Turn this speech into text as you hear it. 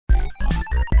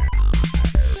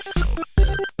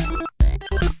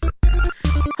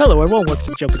Hello everyone, welcome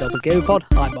to the Jumping Over Game Pod.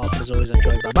 I'm Mark, and as always I'm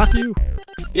joined by Matthew.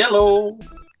 Hello.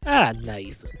 And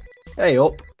Nathan. Hey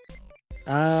up.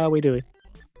 How are we doing?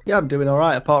 Yeah, I'm doing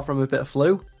alright, apart from a bit of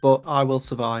flu, but I will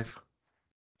survive.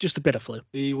 Just a bit of flu.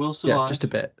 We will survive. Yeah, just a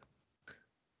bit.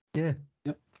 Yeah.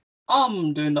 Yep.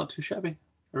 I'm doing not too shabby.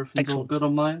 Everything's all Excellent. good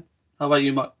on mine. How about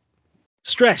you, Mike?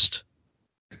 Stressed.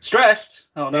 Stressed?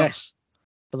 Oh no. Yes.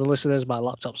 For the listeners, my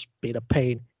laptop's been a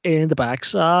pain in the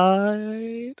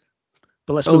backside.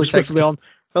 But let's move swiftly on.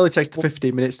 Only takes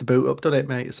 15 minutes to boot up, doesn't it,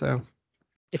 mate? So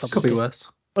If could be worse.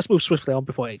 Let's move swiftly on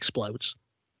before it explodes.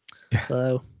 Yeah.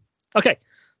 So, okay.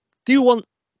 Do you want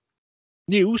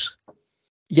news?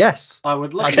 Yes. I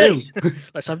would like Okay. to.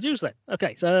 Let's have news then.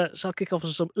 Okay, so I'll kick off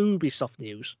with some Ubisoft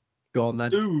news. Go on then.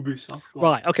 Ubisoft.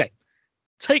 Right, okay.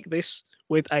 Take this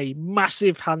with a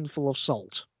massive handful of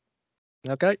salt.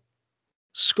 Okay?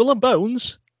 Skull and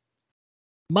Bones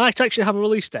might actually have a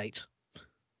release date.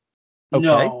 Okay.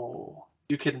 No.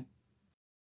 You kidding?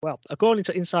 Well, according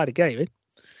to Insider Gaming,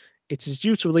 it is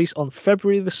due to release on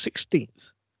February the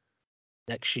 16th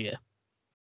next year.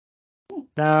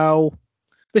 Now,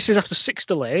 this is after 6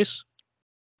 delays.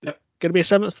 Yep. Going to be a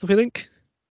 7th, we think?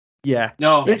 Yeah.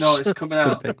 No, Yes. it's coming It's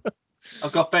out. gonna be.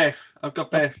 I've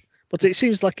got both. But it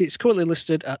seems like it's currently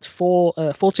listed at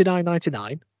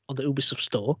 $49.99 on the Ubisoft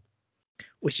store,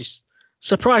 which is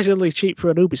surprisingly cheap for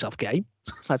an Ubisoft game,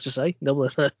 I have to say. No,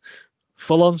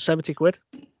 full on 70 quid.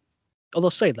 Although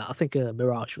saying that, I think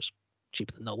Mirage was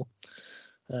cheaper than normal.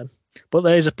 But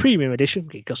there is a premium edition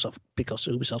because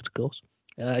Ubisoft, of course,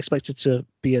 expected to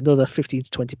be another £15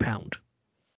 to £20.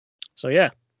 So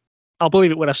yeah, I'll believe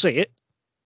it when I see it.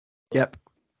 Yep.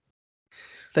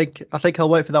 I think I'll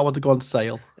wait for that one to go on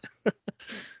sale.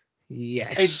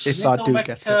 Yes. Hey, If I do get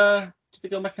it. Do you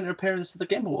think it'll make an appearance at the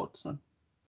Game Awards then?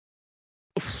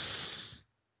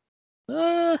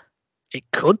 It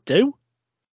could do.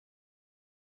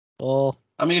 Or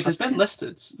I mean, if it's been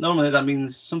listed, normally that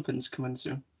means something's coming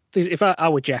soon. if I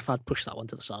were Jeff, I'd push that one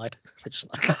to the side. I just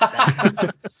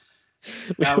like,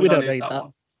 we don't need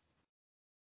that.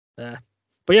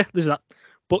 But yeah, there's that.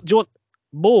 But do you want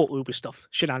more Ubisoft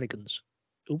shenanigans?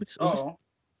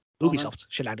 Ubisoft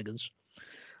shenanigans.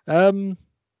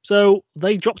 So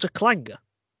they dropped a clanger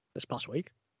this past week.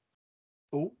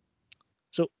 Oh.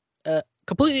 So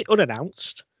completely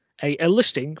unannounced, a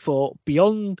listing for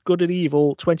Beyond Good and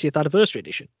Evil 20th Anniversary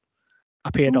Edition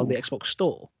appeared on the Xbox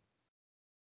Store.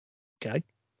 Okay.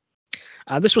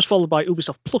 And this was followed by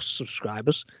Ubisoft Plus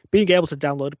subscribers being able to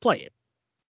download and play it.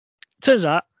 Turns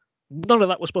out none of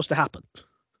that was supposed to happen.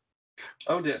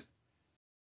 Oh dear.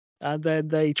 And then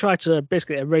they tried to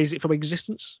basically erase it from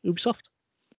existence, Ubisoft.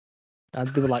 And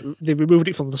they were like, they removed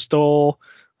it from the store.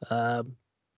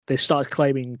 They started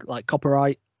claiming like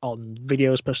copyright on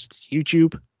videos posted to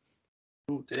YouTube.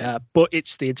 Oh dear. But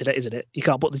it's the internet, isn't it? You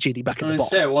can't put the genie back in the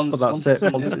bottle. Once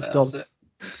it's done.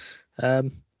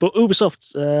 But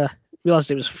Ubisoft realised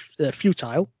it was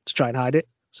futile to try and hide it,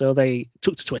 so they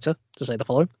took to Twitter to say the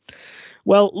following.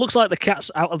 Well, looks like the cat's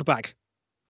out of the bag.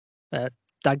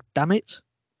 Damn it.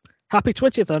 Happy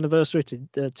 20th anniversary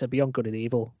to Beyond Good and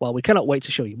Evil. While we cannot wait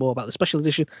to show you more about the special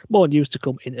edition, more news to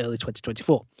come in early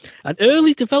 2024. An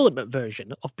early development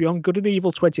version of Beyond Good and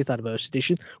Evil 20th anniversary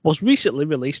edition was recently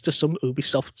released to some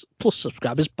Ubisoft Plus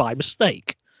subscribers by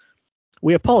mistake.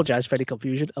 We apologise for any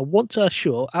confusion and want to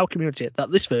assure our community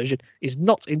that this version is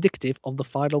not indicative of the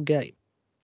final game.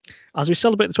 As we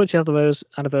celebrate the 20th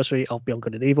anniversary of Beyond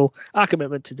Good and Evil, our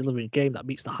commitment to delivering a game that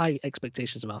meets the high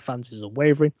expectations of our fans is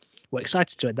unwavering. We're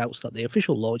excited to announce that the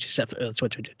official launch is set for early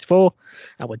 2024,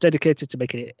 and we're dedicated to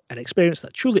making it an experience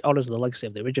that truly honours the legacy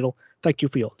of the original. Thank you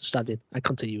for your understanding and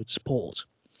continued support.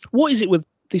 What is it with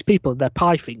these people and their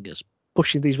pie fingers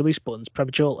pushing these release buttons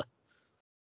prematurely?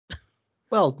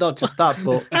 Well, not just that,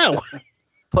 but Ow.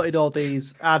 putting all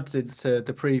these ads into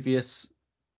the previous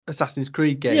Assassin's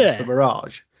Creed games for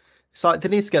Mirage. It's like they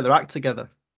need to get their act together.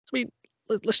 I mean,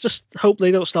 let's just hope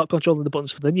they don't start controlling the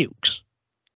buttons for the nukes.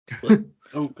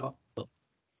 Oh god.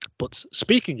 But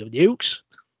speaking of nukes,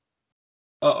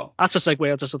 Uh-oh. that's a segue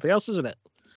onto something else, isn't it?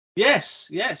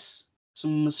 Yes.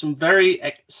 Some very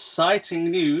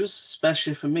exciting news,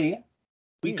 especially for me.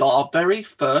 We got our very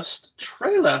first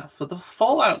trailer for the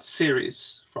Fallout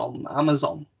series from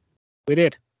Amazon. We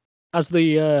did. As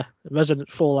the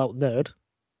resident Fallout nerd.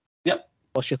 Yep.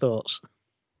 What's your thoughts?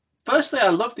 Firstly, I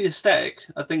love the aesthetic.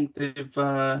 I think they've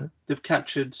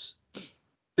captured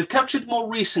more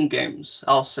recent games,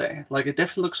 I'll say. Like, it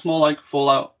definitely looks more like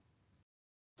Fallout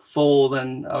 4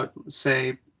 than I would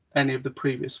say any of the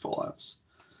previous Fallouts.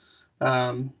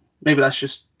 Maybe that's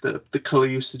just the color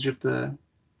usage of the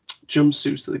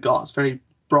jumpsuits that they got. It's very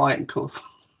bright and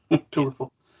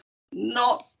colourful.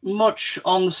 Not much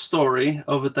on the story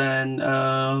other than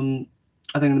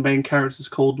I think the main character is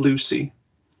called Lucy.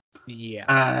 Yeah.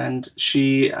 And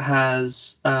she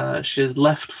has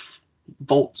left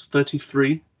Vault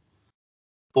 33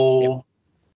 for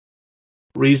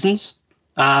reasons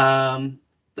that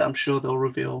I'm sure they'll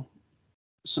reveal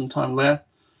sometime later.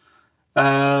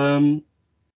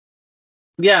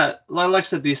 Yeah, like I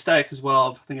said, the aesthetic as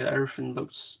well. I think everything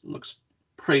looks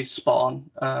pretty spot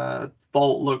on.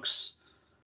 Vault looks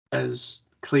as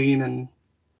clean and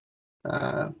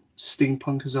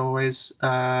steampunk as always.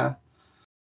 I'm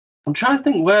trying to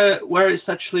think where it's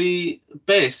actually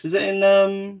based. Is it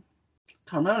in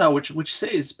can't remember now which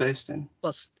city it's based in.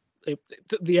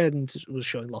 The end was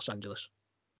showing Los Angeles.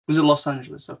 Was it Los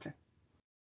Angeles? Okay.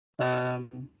 I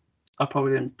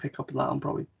probably didn't pick up on that. I'm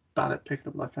probably bad at picking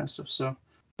up that kind of stuff. So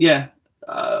yeah,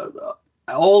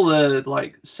 all the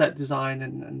like set design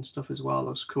and stuff as well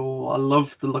looks cool. I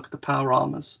love the look of the power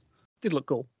armors. Did look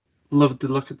cool. Loved the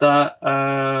look at that.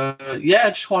 Yeah, I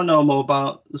just want to know more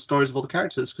about the stories of all the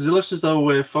characters because it looks as though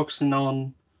we're focusing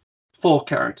on 4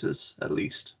 characters at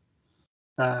least.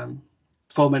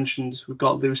 Aforementioned, we've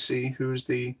got Lucy, who's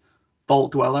the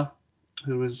Vault Dweller,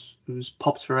 who's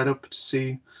popped her head up to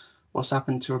see what's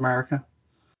happened to America.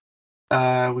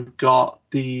 We've got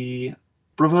the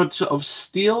Brotherhood of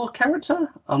Steel character.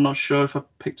 I'm not sure if I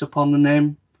picked up on the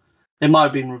name. It might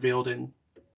have been revealed in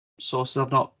sources.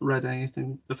 I've not read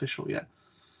anything official yet.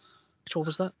 Which one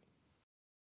was that?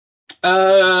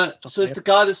 So it's the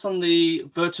guy that's on the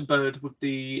vertibird with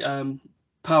the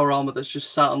power armor that's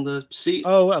just sat on the seat.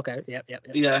 Oh, okay. Yep.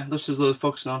 Yeah, this is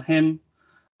focusing on him.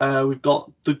 We've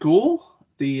got the Ghoul,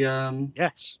 the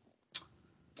yes,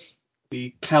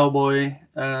 the cowboy,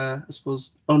 I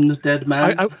suppose, undead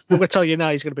man. I'm gonna tell you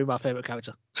now, he's gonna be my favorite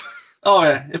character. Oh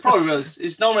yeah, it probably was.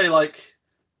 It's normally like,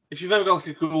 if you've ever got like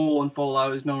a Ghoul on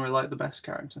Fallout, it's normally like the best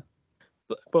character.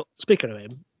 But speaking of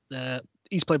him,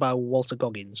 he's played by Walter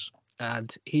Goggins,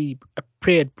 and he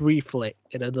appeared briefly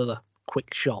in another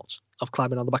quick shot of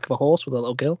climbing on the back of a horse with a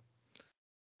little girl.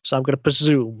 So I'm going to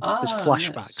presume there's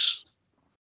flashbacks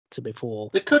to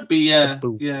before. It could be, yeah.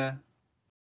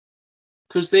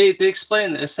 Because they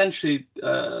explain that essentially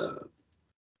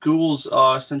ghouls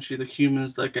are essentially the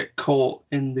humans that get caught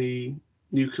in the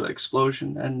nuclear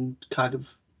explosion and kind of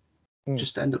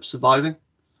just end up surviving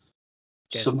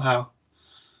somehow.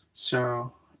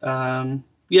 So,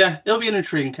 yeah, it'll be an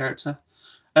intriguing character.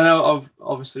 And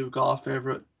obviously we've got our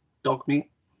favourite dog meat,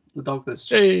 the dog that's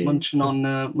just munching on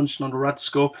a red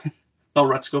scorpion. Not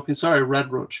red scorpion, sorry,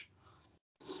 red roach.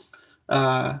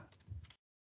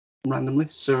 Randomly.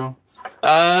 So,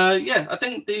 yeah, I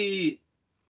think the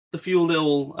few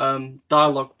little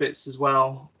dialogue bits as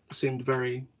well seemed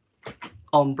very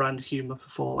on-brand humour for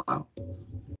Fallout.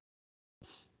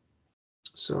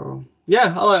 So,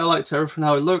 yeah, I liked everything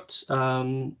how it looked.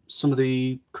 Some of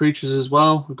the creatures as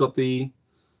well. We've got the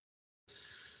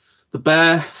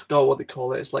bear. I forgot what they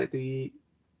call it. It's like the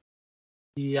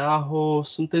Yahoo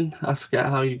something. I forget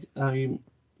how you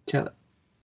can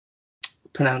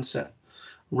pronounce it.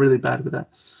 I'm really bad with that.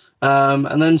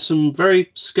 And then some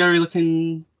very scary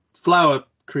looking flower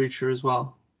creature as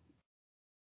well,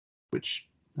 which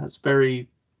has very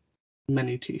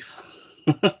many teeth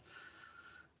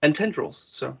and tendrils.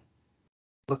 So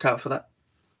look out for that.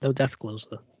 No death glows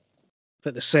though. I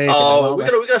think they're saving them, we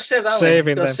gotta save that one.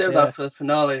 We gotta save that for the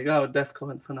finale. Death glow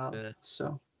in finale. Yeah.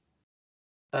 So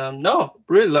no,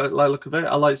 really like look of it.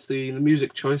 I like the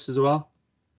music choice as well.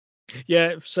 Yeah,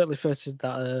 it certainly fitted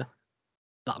that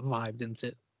vibe, didn't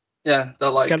it? Yeah,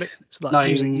 that like it's that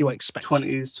music you expect.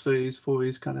 20s, 30s,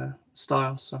 40s kind of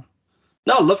style. So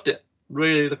no, loved it.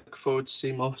 Really looking forward to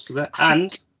seeing most of it. I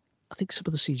think some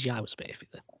of the CGI was a bit iffy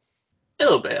there. A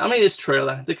little bit. I mean, it's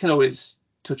trailer. They can always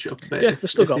touch it up a bit if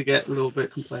they get a little bit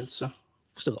of complaints. So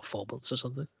still got 4 months or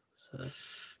something.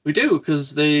 So. We do,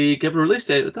 because they gave a release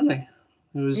date, didn't they?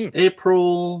 It was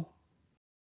April.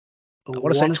 I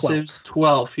want to say 12.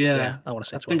 12. Yeah, I want to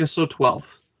say 12. I think I saw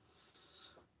 12.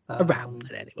 Around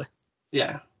it anyway.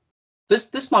 Yeah.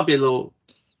 This might be a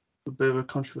bit of a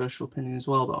controversial opinion as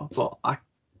well, though. But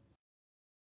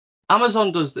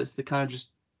Amazon does this. They kind of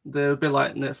they're a bit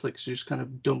like Netflix. You just kind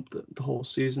of dump the whole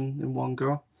season in one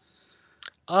go.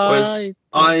 I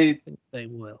think they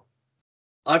will.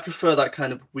 I prefer that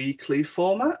kind of weekly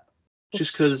format,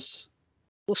 just because.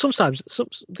 Well, sometimes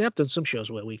they have done some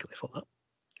shows where weekly format.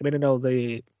 I mean, I know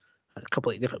they are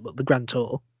completely different, but the Grand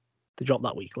Tour, they drop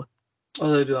that weekly.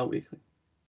 Oh, they do that weekly.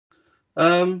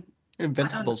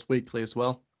 Invincible's weekly as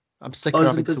well. I'm sick of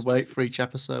having to wait for each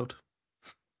episode.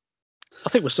 I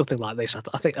think with something like this,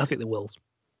 I think they will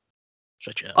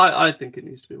stretch it out. I think it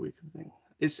needs to be a weekly thing.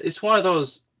 it's one of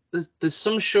those. There's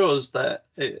some shows that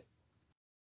it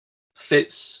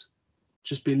fits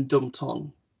just being dumped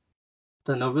on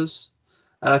than others,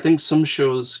 and I think some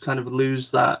shows kind of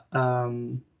lose that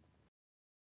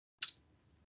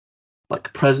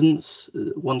like presence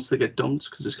once they get dumped,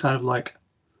 because it's kind of like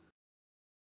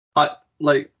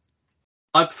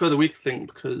I prefer the weekly thing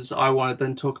because I want to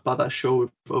then talk about that show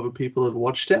with other people who've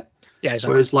watched it. Yeah,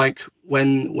 exactly. Whereas like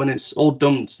when it's all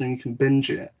dumped and you can binge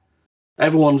it,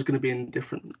 everyone's going to be in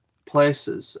different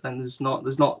places, and there's not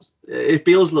it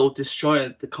feels a little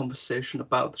disjointed, the conversation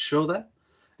about the show there.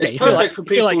 It's perfect for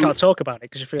people. You feel like you can't talk about it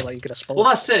because you feel like you're gonna spoil. Well,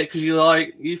 that's it, because you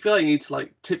feel like you need to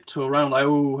like tiptoe around, like,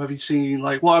 oh, have you seen,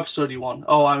 like, what episode do you want?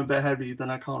 Oh, I'm a bit heavy, then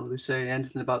I can't really say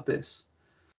anything about this.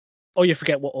 Or you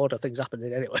forget what order things happened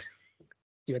in anyway.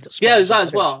 You end up Yeah, there's that as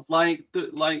anyway. well.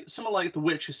 Like something like The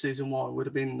Witcher season 1 would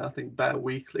have been, I think, better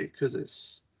weekly, because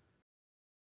it's,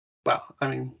 well, I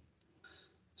mean,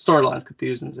 storyline's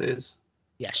confusing as it is.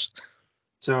 Yes.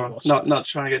 So not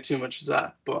trying to get too much of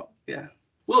that, but yeah,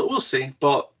 we'll see.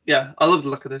 But yeah, I love the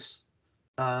look of this.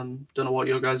 Don't know what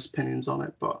your guys' opinions on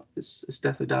it, but it's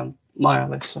definitely down my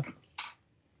alley. So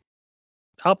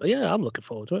I'm looking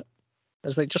forward to it.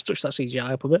 As they just touch that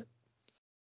CGI up a bit,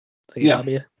 I think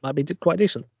it might be quite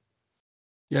decent.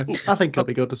 Yeah, I think it'll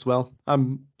be good as well.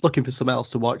 I'm looking for something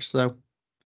else to watch, so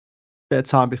bit of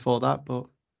time before that, but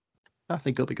I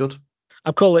think it'll be good.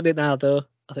 I'm calling it now, though.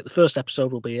 I think the first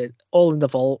episode will be all in the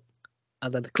vault,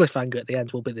 and then the cliffhanger at the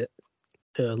end will be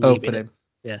her leaving. Opening.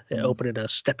 Opening her,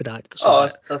 stepping out to the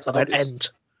sunlight. That's and obvious. then end.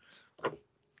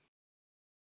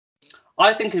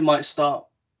 I think it might start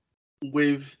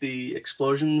with the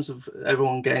explosions of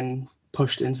everyone getting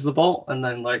pushed into the vault, and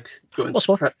then like going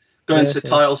to the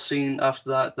title scene after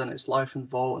that. Then it's life in the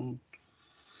vault, and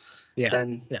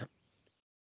then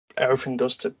everything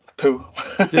goes to poo.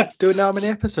 Do we know how many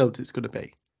episodes it's going to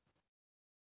be?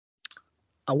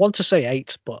 I want to say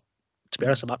 8, but to be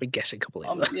honest, I might be guessing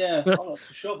completely. I'm not too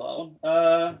sure about that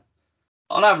one.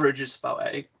 On average, it's about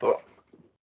 8, but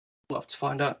we'll have to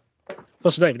find out.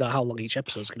 Plus, I don't even know how long each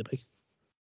episode is going to be.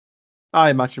 I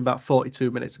imagine about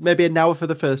 42 minutes. Maybe an hour for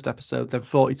the first episode, then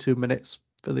 42 minutes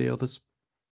for the others.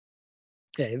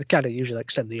 Yeah, they kind of usually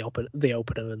extend the opener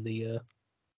and the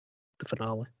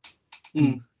finale.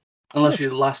 Unless you're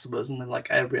The Last of Us, and then like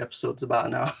every episode's about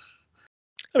an hour.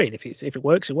 I mean, if it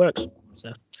works, it works.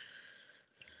 So.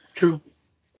 True.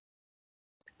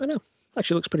 I know.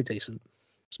 Actually, looks pretty decent.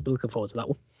 So looking forward to that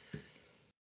one.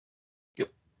 Yep.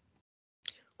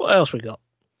 What else we got?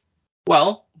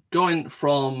 Well, going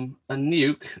from a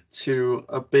nuke to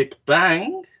a big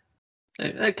bang.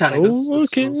 It kind of goes.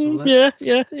 Okay.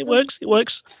 Yeah, it works. It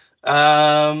works.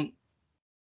 I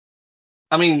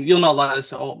mean, you'll not like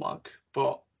this at all, Mark,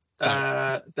 but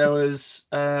there was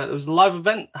a live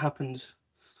event happened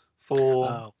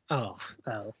for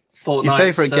Fortnite's, your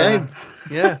favourite game.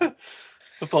 Yeah.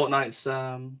 For Fortnite's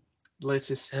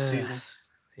latest season.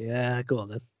 Yeah, go on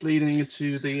then. Leading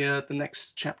into the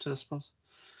next chapter, I suppose.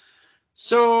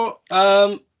 So,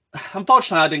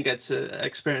 unfortunately, I didn't get to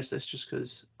experience this just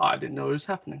because I didn't know it was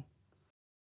happening.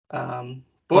 But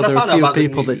when I found out about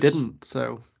people the news, that didn't,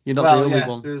 so you're not the only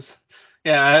one.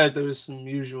 I heard there was some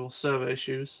usual server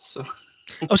issues. So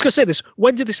I was going to say this.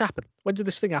 When did this happen? When did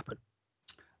this thing happen?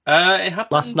 It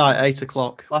happened last night, 8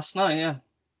 o'clock. Last night, yeah.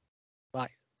 Right.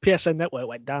 PSN network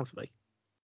went down for me.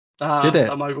 Did it?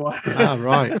 That might be why.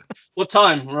 Right. What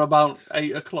time? We're about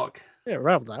 8 o'clock. Yeah,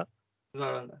 around that.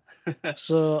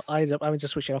 So I ended up having to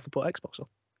switch it off and put Xbox on.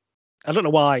 I don't know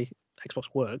why Xbox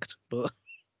worked, but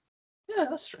yeah,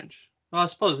 that's strange. Well, I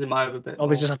suppose they might have a bit. Or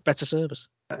they just have better service.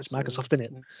 It's Microsoft in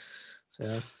it. Yeah.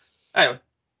 So anyway,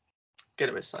 get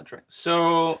a bit sidetracked.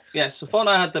 So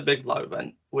Fortnite had the big live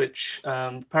event, which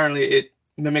apparently it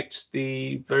mimicked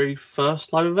the very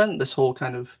first live event. This whole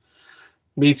kind of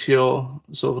meteor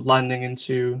sort of landing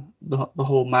into the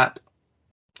whole map,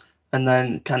 and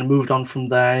then kind of moved on from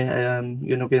there.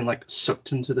 Getting like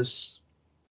sucked into this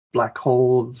black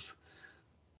hole of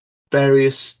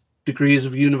various degrees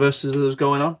of universes that was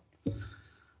going on.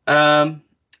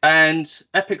 And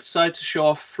Epic decided to show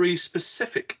off 3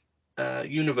 specific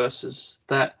universes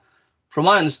that, from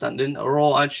my understanding, are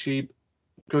all actually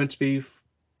going to be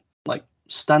like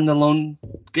standalone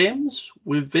games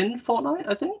within Fortnite,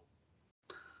 I think.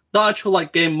 Not actual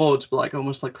like game modes, but like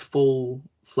almost like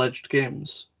full-fledged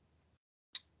games.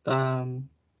 I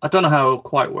don't know how it'll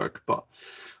quite work, but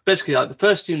basically like the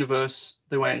first universe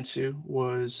they went into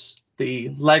was the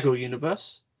Lego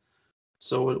universe.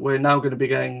 So we're now going to be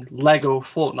getting Lego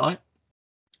Fortnite.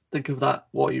 Think of that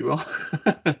what you will.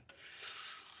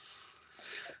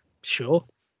 Sure.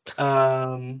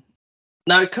 Now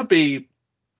it could be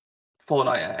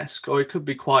Fortnite-esque, or it could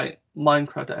be quite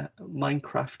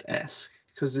Minecraft-esque,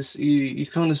 because this you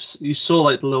kind of you saw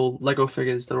like the little Lego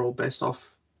figures. They're all based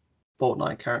off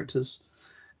Fortnite characters,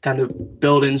 kind of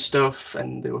building stuff,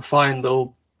 and they were fighting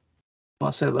little, well,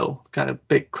 I say little, kind of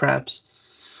big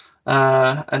crabs,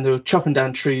 and they were chopping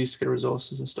down trees to get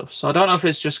resources and stuff. So I don't know if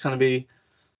it's just going to be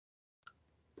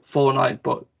Fortnite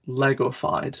but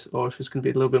Lego-fied, or if it's going to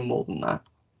be a little bit more than that.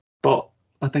 But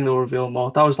I think they'll reveal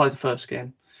more. That was like the first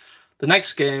game. The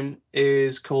next game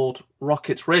is called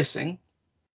Rocket Racing,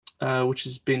 which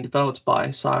is being developed by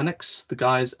Psyonix, the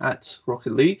guys at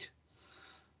Rocket League.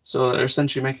 So they're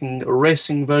essentially making a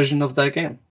racing version of their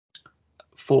game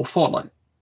for Fortnite.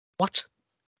 What?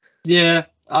 Yeah.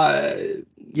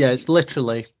 It's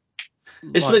literally.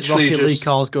 It's like literally Rocket just League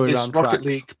cars going around Rocket tracks.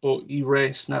 League, but you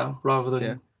race now rather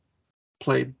than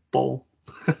play ball.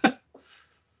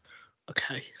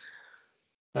 Okay.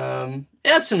 It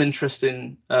had some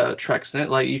interesting tracks in it.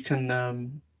 Like you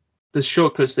can, there's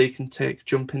shortcuts that you can take,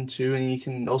 jump into, and you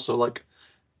can also like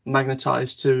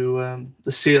magnetize to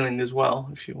the ceiling as well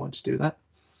if you want to do that.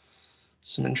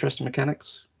 Some interesting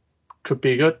mechanics. Could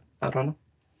be good. I don't know.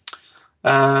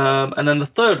 And then the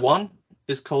third one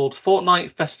is called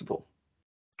Fortnite Festival,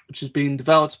 which is being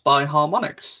developed by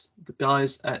Harmonix, the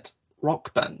guys at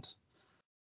Rock Band.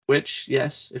 Which,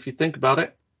 yes, if you think about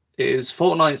it, is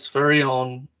Fortnite's very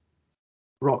own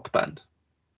Rock Band.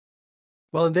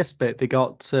 Well, in this bit, they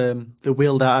got the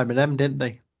wheeled out Eminem, didn't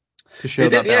they? To show They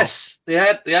that did, belt. yes. They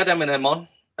had Eminem on,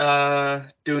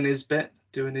 doing his bit,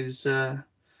 doing his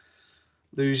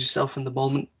lose yourself in the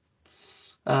moment.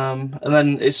 And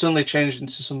then it suddenly changed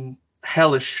into some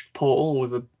hellish portal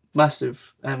with a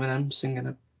massive Eminem singing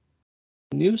a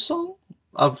new song.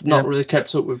 I've not really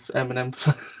kept up with Eminem.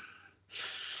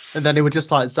 And then they were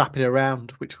just like zapping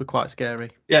around, which were quite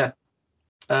scary. Yeah,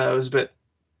 it was a bit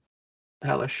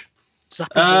hellish.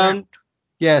 Zapping around.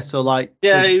 Yeah, so like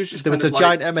he was just there was kind a of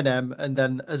giant Eminem, and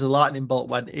then as a lightning bolt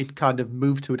went, it kind of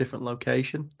moved to a different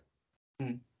location.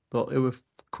 But it was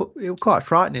quite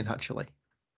frightening actually.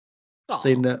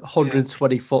 Seeing a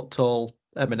 120-foot tall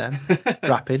Eminem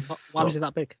rapping. Why was he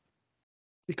that big?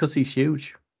 Because he's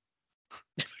huge.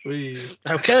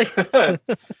 Okay. Because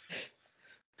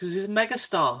he's a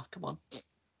megastar. Come on.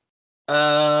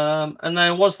 And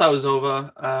then once that was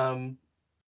over, I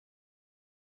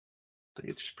think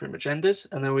it just pretty much ended.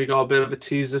 And then we got a bit of a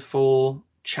teaser for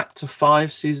Chapter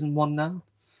 5, Season 1 now,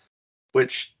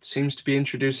 which seems to be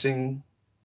introducing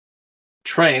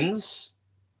trains,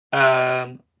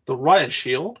 the riot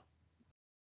shield.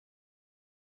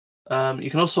 You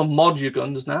can also mod your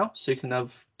guns now, so you can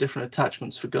have different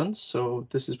attachments for guns. So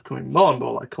this is becoming more and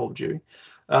more like Call of Duty.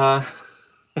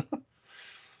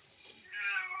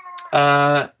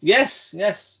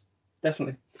 Yes,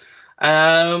 definitely.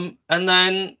 And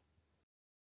then,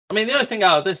 I mean, the only thing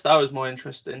out of this that was more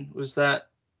interesting was that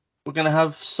we're going to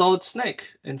have Solid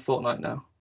Snake in Fortnite now.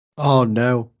 Oh,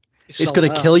 no. It's going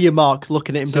to kill you, Mark,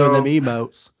 looking at him doing them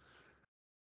emotes.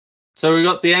 So we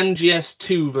got the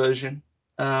MGS2 version,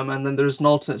 and then there's an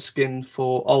alternate skin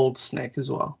for Old Snake as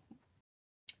well.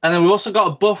 And then we also got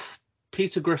a buff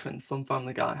Peter Griffin from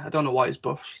Family Guy. I don't know why he's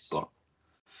buff, but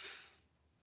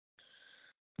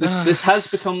this has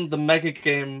become the mega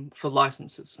game for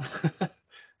licenses.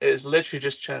 It is literally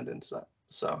just turned into that.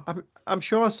 So I'm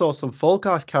sure I saw some Fall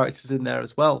Guys characters in there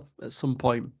as well at some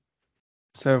point.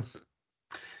 So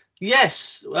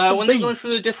yes, when they were going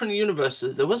through the different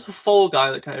universes, there was a Fall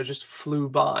Guy that kind of just flew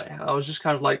by. I was just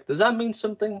kind of like, does that mean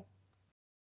something?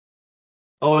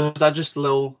 Or is that just a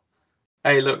little,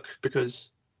 hey, look,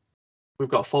 because we've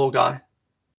got Fall Guy,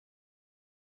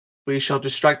 we shall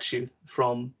distract you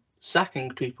from sacking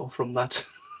people from that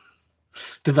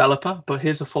developer, but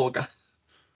here's a Fall Guy.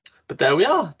 But there we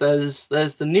are. There's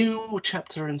the new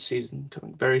chapter and season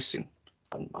coming very soon.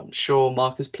 I'm sure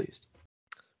Mark is pleased.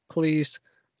 Pleased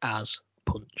as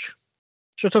punch.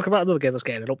 Should we talk about another game that's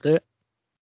getting an update?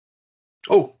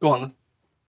 Oh, go on then.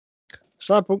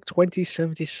 Cyberpunk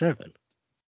 2077.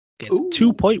 Getting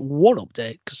 2.1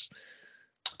 update.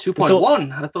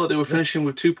 2.1? I thought they were finishing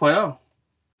with 2.0.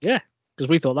 Yeah, because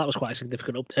we thought that was quite a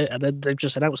significant update, and then they've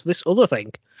just announced this other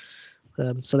thing.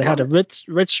 So they had a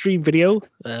red stream video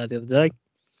the other day.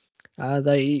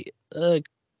 They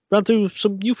ran through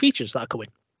some new features that are coming.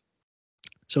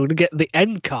 So we're going to get the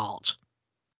N-Cart,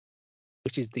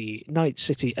 which is the Night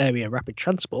City Area Rapid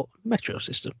Transport metro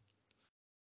system.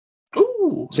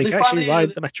 Ooh, so you can actually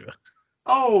ride the metro.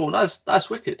 Oh, that's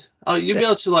wicked. You'll be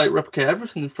able to like replicate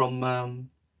everything from the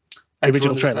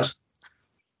original trailers.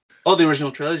 Oh, the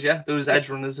original trailers, yeah. There was Edge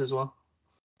Runners as well.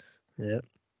 Yeah.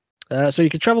 So you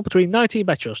can travel between 19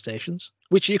 metro stations,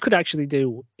 which you could actually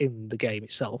do in the game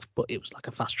itself, but it was like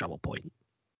a fast travel point.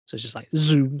 So it's just like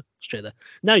zoom straight there.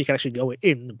 Now you can actually go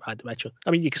in and ride the metro.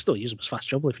 I mean, you can still use them as fast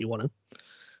travel if you want to,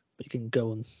 but you can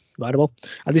go and ride them all.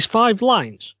 And there's 5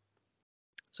 lines.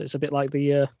 So it's a bit like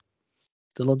the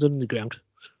London Underground.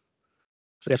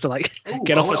 So you have to like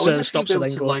get off at certain stops and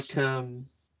then go. I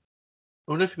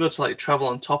wonder if you'd be able to like travel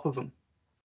on top of them.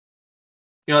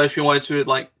 You know, if you wanted to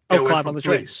like get away climb from on the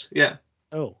police. train. Yeah.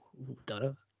 Oh, don't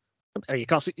know. I mean, you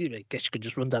can't see. I guess you could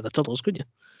just run down the tunnels, couldn't you?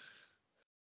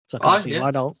 So I can't see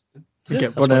why not.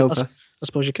 Get run over. I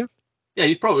suppose you can. Yeah,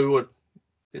 you probably would.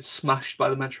 Get smashed by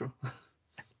the metro.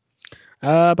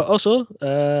 But also,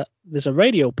 there's a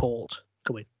radio port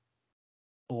coming,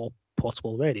 or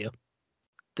portable radio.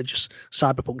 They just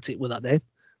cyberpunked it with that name,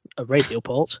 a radio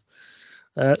port.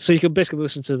 So you can basically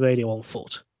listen to the radio on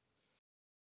foot.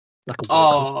 Like a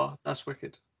Walkman. That's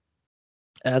wicked.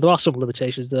 There are some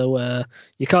limitations though.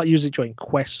 You can't use it during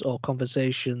quests or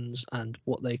conversations and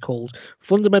what they called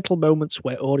fundamental moments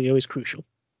where audio is crucial.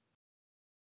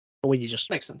 Or when you're just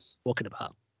makes sense walking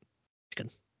about, you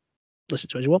can listen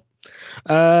to it as well.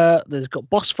 There's got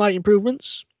boss fight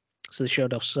improvements. So they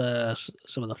showed off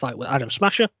some of the fight with Adam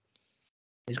Smasher.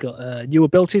 He's got new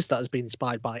abilities that has been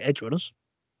inspired by Edge Runners.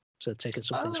 So taking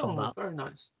some things from that. Very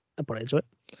nice. And put it into it.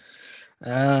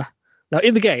 Now,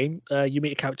 in the game, you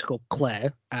meet a character called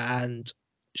Claire, and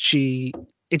she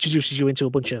introduces you into a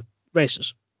bunch of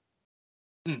races.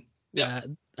 Yeah.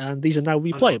 And these are now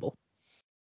replayable.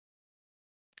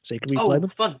 So you can replay them.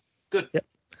 Fun. Good. Yep.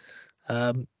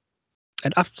 And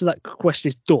after that quest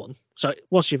is done, so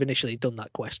once you've initially done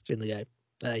that quest in the game,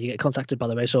 you get contacted by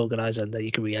the race organizer, and then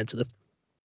you can re-enter them.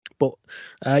 But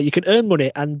you can earn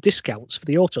money and discounts for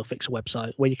the Autofixer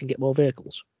website, where you can get more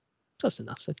vehicles. So that's a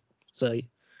nice thing. So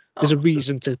there's a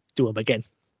reason to do them again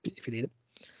if you need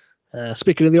it.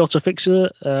 Speaking of the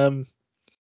Autofixer,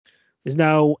 there's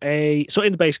now so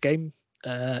in the base game,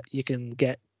 you can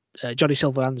get Johnny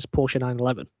Silverhand's Porsche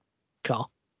 911 car.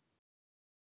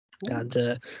 Ooh.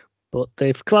 And but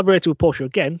they've collaborated with Porsche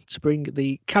again to bring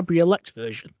the cabriolet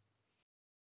version.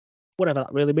 Whatever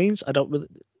that really means, I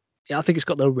think it's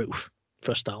got no roof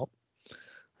for a start.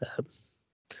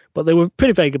 But they were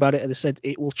pretty vague about it, and they said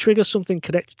it will trigger something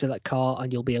connected to that car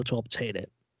and you'll be able to obtain it.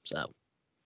 So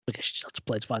I guess you just have to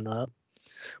play to find that out.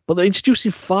 But they're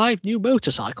introducing 5 new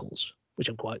motorcycles, which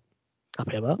I'm quite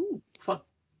happy about. Ooh, fun.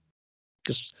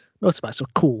 Because motorbikes are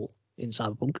cool in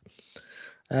Cyberpunk.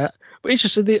 But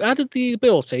interesting, they added the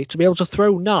ability to be able to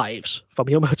throw knives from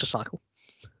your motorcycle.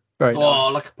 Very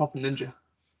nice. Like a proper ninja.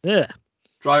 Yeah.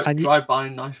 Drive by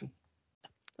knifing.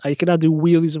 And you can now do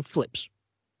wheelies and flips.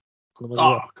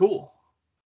 Cool.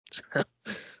 That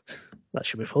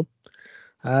should be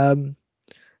fun.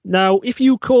 Now, if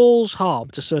you cause harm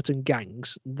to certain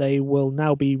gangs, there will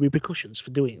now be repercussions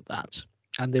for doing that,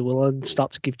 and they will then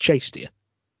start to give chase to you.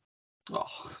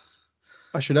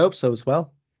 I should hope so as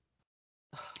well.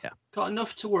 Yeah. Got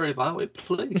enough to worry about with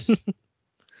police.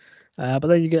 But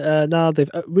then you get now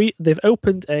they've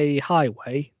opened a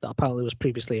highway that apparently was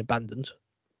previously abandoned.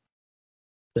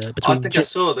 I think I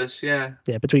saw this, yeah.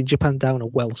 Yeah, between Japantown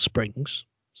and Wells Springs.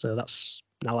 So that's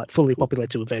now like fully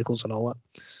populated with vehicles and all that.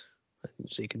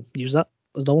 So you can use that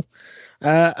as normal.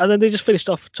 And then they just finished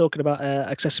off talking about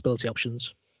accessibility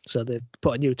options. So they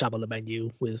put a new tab on the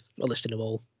menu with a listing of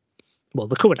all, well,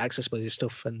 the current accessibility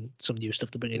stuff and some new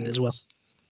stuff to bring in as well.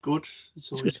 Good.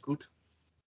 It's always good.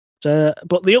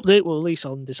 But the update will release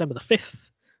on December the 5th,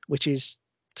 which is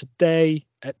today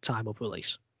at time of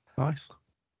release. Nice.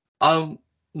 I've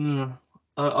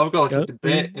got a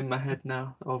debate in my head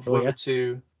now of whether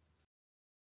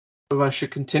I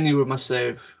should continue with my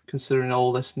save, considering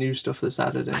all this new stuff that's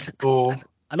added in.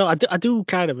 I do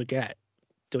kind of regret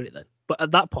doing it then. But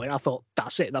at that point, I thought,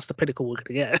 that's it. That's the pinnacle we're going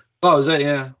to get. Oh, is it?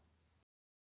 Yeah.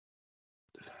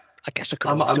 I guess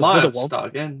I might have to start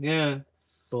again, yeah.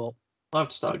 But I have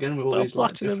to start again with all these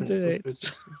like different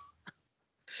upgrades.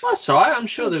 That's all right. I'm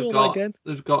sure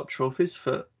they've got trophies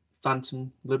for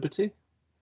Phantom Liberty.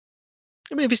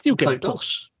 I mean, if it's New Game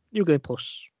Plus,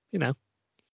 you know.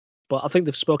 But I think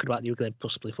they've spoken about New Game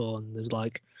Plus before, and there's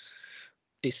like,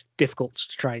 it's difficult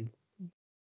to try and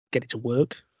get it to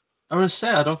work. I want to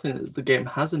say, I don't think the game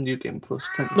has a New Game Plus.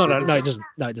 No, it doesn't.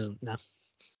 No, it doesn't. No.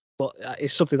 But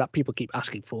it's something that people keep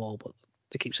asking for, but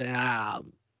they keep saying,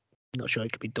 I'm not sure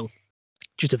it could be done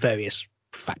due to various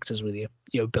factors with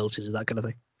your abilities and that kind of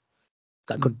thing.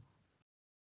 That could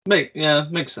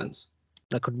makes sense.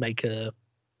 That could make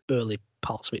early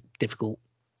parts of it difficult.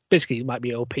 Basically, it might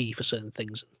be OP for certain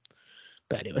things.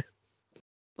 But anyway,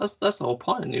 that's the whole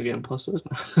point of New Game Plus,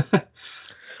 isn't it?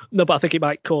 No, but I think it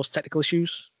might cause technical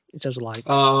issues in terms of like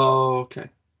okay.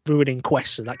 ruining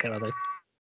quests and that kind of thing.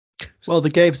 Well, the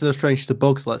game's no stranger to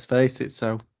bugs, let's face it,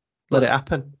 so let it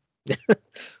happen.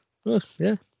 Well,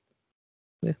 yeah.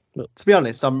 But, To be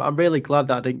honest, I'm really glad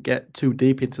that I didn't get too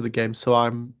deep into the game, so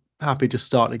I'm happy just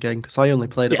starting again because I only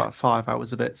played about 5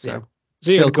 hours of it, so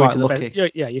so you're feel going quite to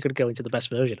lucky. you're going to go into the best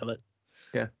version of it.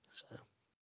 Yeah.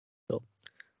 So,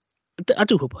 but I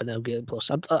do hope I know Game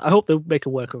Plus. I hope they'll make a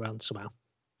workaround somehow.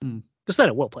 Because then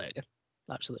I will play it again.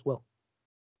 Absolutely will.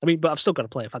 I mean, but I've still got to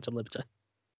play Phantom Liberty,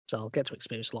 so I'll get to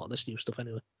experience a lot of this new stuff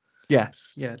anyway. Yeah,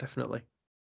 definitely.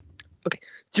 Okay.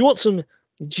 Do you want some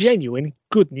genuine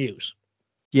good news?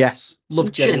 Yes, Some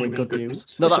love genuine good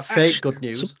news. Not that fake good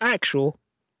news. Some actual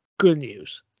good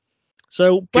news.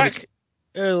 So back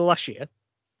early last year,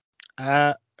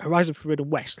 Horizon Forbidden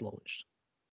West launched,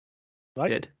 right?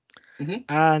 Did.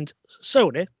 And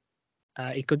Sony,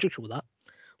 in conjunction with that,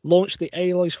 launched the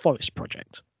Aloy's Forest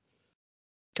project.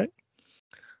 Okay,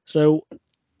 so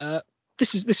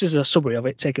this is a summary of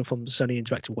it taken from the Sony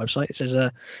Interactive website. It says,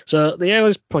 so the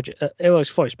Aloy's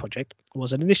Forest project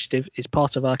was an initiative is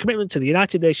part of our commitment to the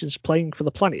United Nations Playing for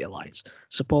the Planet Alliance,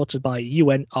 supported by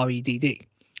UNREDD,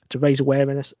 to raise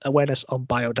awareness on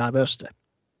biodiversity.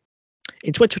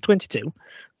 In 2022,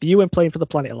 the UN Playing for the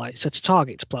Planet Alliance set a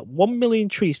target to plant 1 million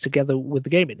trees together with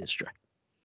the gaming industry.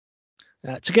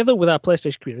 Together with our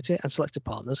PlayStation community and selected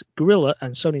partners, Guerrilla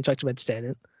and Sony Interactive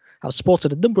Entertainment have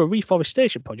supported a number of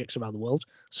reforestation projects around the world.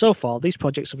 So far, these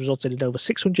projects have resulted in over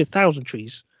 600,000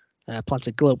 trees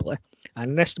planted globally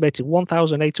and an estimated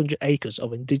 1,800 acres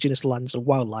of indigenous lands and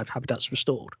wildlife habitats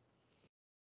restored.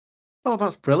 Oh,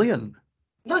 that's brilliant.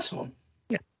 Nice one.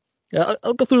 Yeah,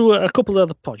 I'll go through a couple of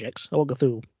other projects. I won't go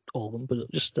through all of them, but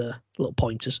just little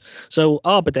pointers. So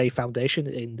Arbor Day Foundation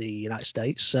in the United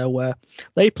States. So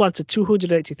they planted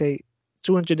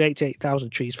 288,000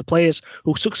 trees for players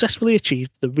who successfully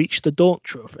achieved the Reach the Dawn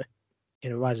trophy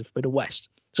in Horizon Forbidden West.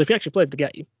 So if you actually played the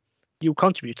game, you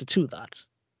contributed to that,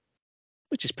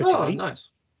 which is pretty neat. Nice.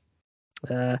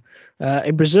 In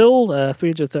Brazil,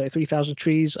 333,000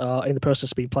 trees are in the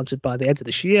process of being planted by the end of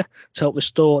this year to help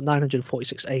restore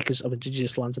 946 acres of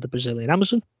indigenous lands of the Brazilian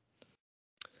Amazon.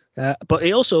 But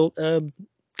it also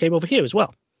came over here as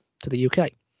well, to the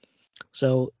UK.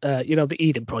 So, the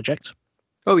Eden Project.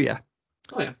 Oh, yeah.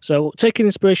 So, taking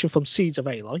inspiration from Seeds of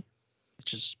Aloy,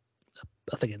 which is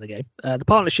a thing in the game, the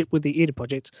partnership with the Eden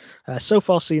Project so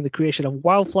far seen the creation of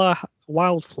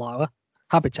wildflower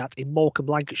habitat in Morecambe,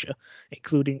 Lancashire,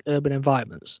 including urban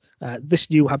environments. This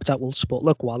new habitat will support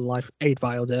local wildlife, aid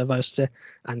biodiversity,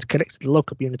 and connect the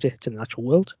local community to the natural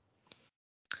world.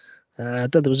 Then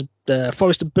there was a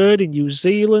Forest and Bird in New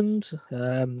Zealand.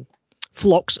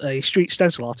 Phlox, a street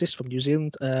stencil artist from New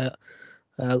Zealand,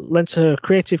 lent her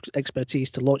creative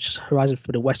expertise to launch Horizon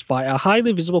Forbidden West via a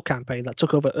highly visible campaign that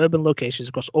took over urban locations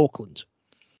across Auckland.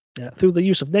 Through the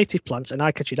use of native plants and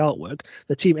eye-catching artwork,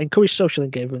 the team encouraged social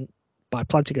engagement by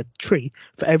planting a tree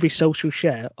for every social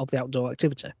share of the outdoor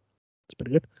activity. It's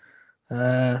pretty good.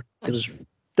 There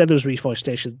was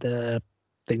reforestation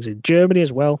things in Germany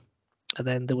as well, and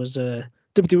then there was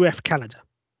WWF Canada,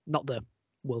 not the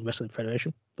World Wrestling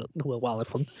Federation, but the World Wildlife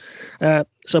Fund.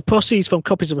 So proceeds from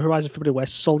copies of Horizon Forbidden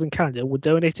West sold in Canada were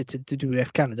donated to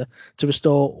WWF Canada to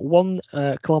restore 1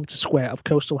 kilometre square of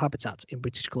coastal habitat in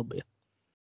British Columbia.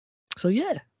 So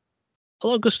yeah, a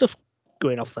lot of good stuff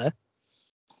going off there.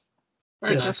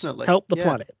 Very nice. Definitely. Help the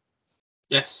planet.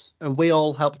 Yes. And we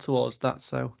all help towards that,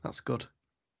 so that's good.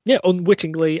 Yeah,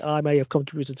 unwittingly, I may have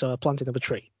contributed to a planting of a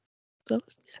tree. So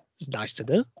it's nice to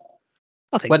do.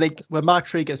 I think when my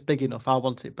tree gets big enough, I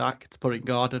want it back to put in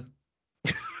garden.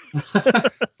 I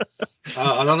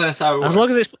don't think that's how it works. As long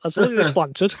as it's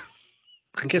planted,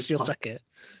 I guess you'll take it.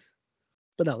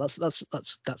 But no, that's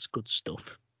good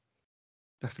stuff.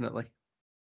 Definitely.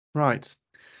 Right.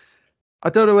 I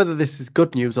don't know whether this is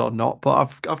good news or not, but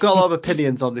I've got a lot of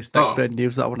opinions on this next bit of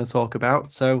news that I want to talk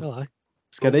about. So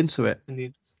let's get into it.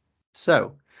 Indeed.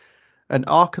 So, an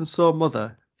Arkansas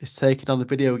mother is taking on the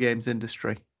video games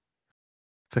industry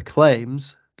for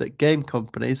claims that game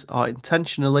companies are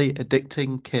intentionally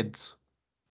addicting kids.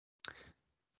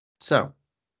 So,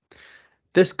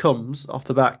 this comes off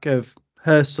the back of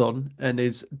her son and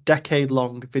his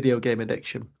decade-long video game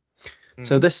addiction.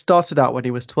 So this started out when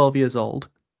he was 12 years old,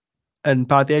 and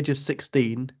by the age of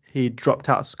 16, he dropped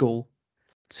out of school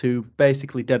to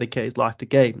basically dedicate his life to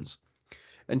games.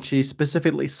 And she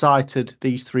specifically cited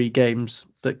these 3 games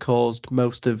that caused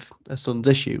most of her son's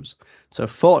issues. So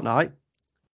Fortnite,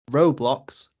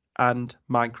 Roblox, and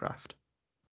Minecraft.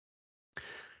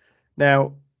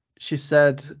 Now, she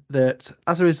said that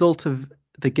as a result of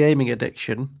the gaming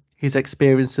addiction, he's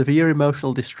experienced severe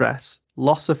emotional distress,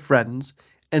 loss of friends,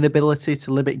 inability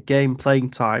to limit game playing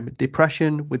time,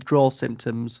 depression, withdrawal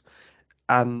symptoms,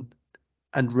 and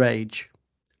rage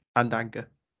and anger.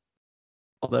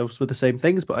 All those were the same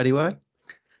things, but anyway.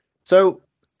 So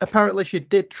apparently she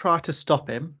did try to stop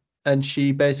him, and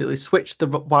she basically switched the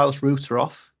wireless router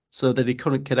off so that he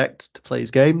couldn't connect to play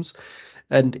his games.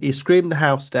 And he screamed the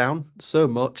house down so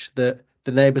much that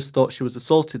the neighbours thought she was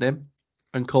assaulting him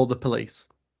and called the police.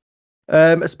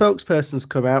 A spokesperson's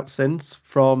come out since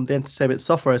from the Entertainment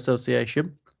Software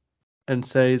Association and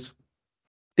says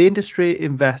the industry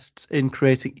invests in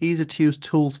creating easy-to-use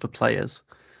tools for players,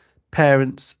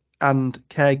 parents, and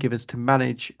caregivers to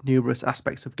manage numerous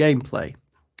aspects of gameplay.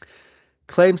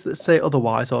 Claims that say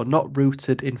otherwise are not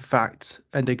rooted in fact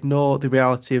and ignore the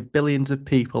reality of billions of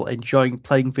people enjoying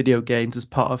playing video games as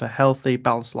part of a healthy,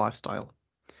 balanced lifestyle.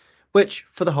 Which,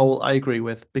 for the whole, I agree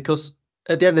with, because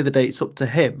at the end of the day, it's up to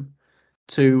him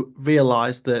to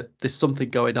realise that there's something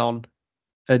going on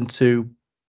and to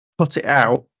put it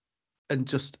out and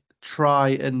just try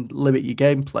and limit your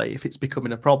gameplay if it's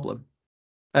becoming a problem.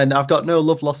 And I've got no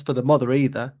love lost for the mother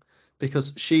either,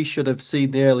 because she should have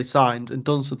seen the early signs and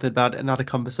done something about it and had a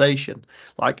conversation.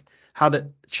 Like,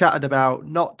 chatted about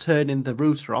not turning the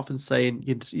router off and saying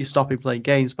you're stopping playing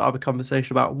games, but have a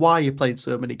conversation about why you're playing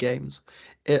so many games.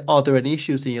 Are there any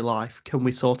issues in your life? Can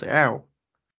we sort it out?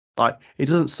 Like, it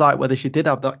doesn't cite whether she did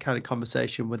have that kind of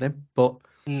conversation with him, but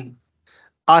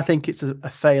I think it's a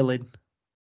failing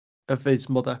of his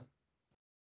mother.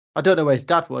 I don't know where his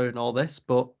dad were in all this,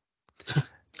 but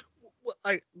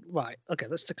right, okay,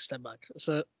 let's take a step back.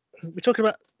 So we're talking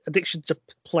about addiction to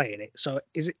playing it. So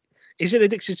is it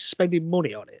addiction to spending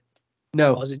money on it?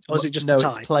 No, or is it just no, the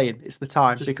time? it's playing. It's the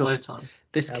time, Just because playtime.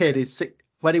 this kid is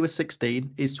when he was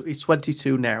 16, he's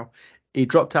 22 now. He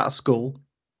dropped out of school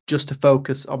just to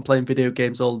focus on playing video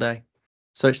games all day.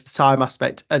 So it's the time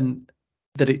aspect, and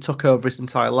that it took over his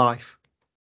entire life,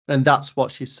 and that's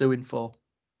what she's suing for.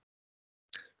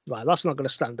 Right, that's not going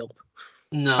to stand up.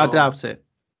 No, I doubt it.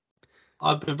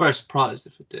 I'd be very surprised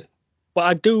if it did.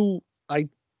 But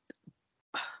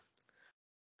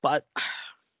but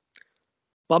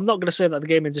I'm not going to say that the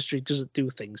game industry doesn't do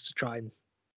things to try and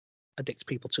addict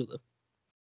people to them,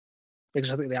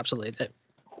 because I think they absolutely do.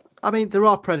 I mean, there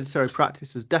are predatory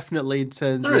practices, definitely, in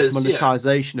terms of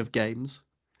monetization of games.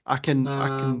 I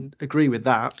can agree with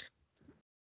that.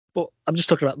 But I'm just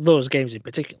talking about those games in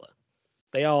particular.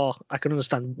 I can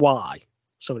understand why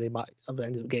somebody might have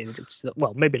ended up getting addicted to that.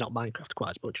 Well, maybe not Minecraft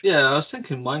quite as much. Yeah, I was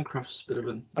thinking Minecraft's a bit of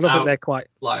an I don't think they're quite.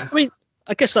 Like, I mean,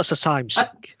 I guess that's a time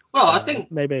sink. I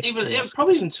think maybe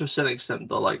probably even to a certain extent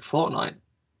though, like Fortnite,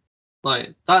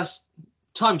 like that's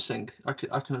time sink. I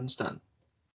can understand.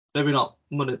 Maybe not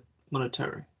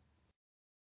monetary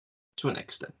to an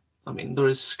extent. I mean, there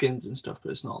is skins and stuff,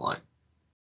 but it's not like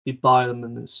you buy them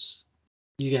and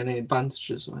you get any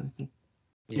advantages or anything.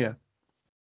 Yeah.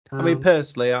 I mean,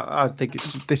 personally, I think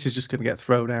this is just going to get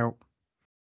thrown out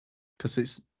because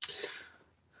it's.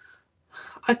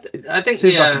 I think it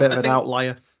seems like a bit of an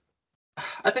outlier.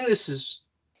 I think this is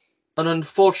an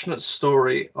unfortunate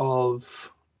story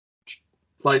of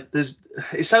like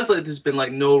it sounds like there's been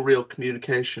like no real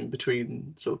communication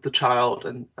between sort of the child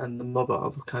and the mother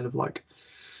of kind of like,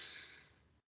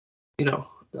 you know,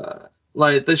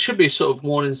 like there should be sort of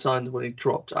warning signs when he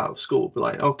dropped out of school, be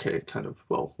like, okay, kind of,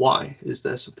 well, why? Is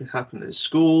there something happening at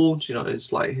school? You know,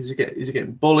 it's like is he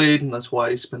getting bullied, and that's why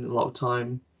he's spending a lot of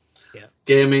time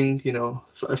gaming? You know,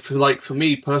 for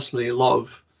me personally, a lot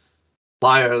of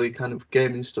my early kind of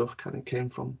gaming stuff kind of came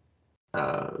from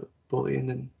bullying,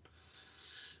 and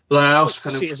but I also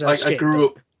kind of I grew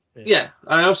up. Yeah,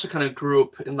 I also kind of grew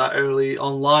up in that early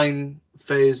online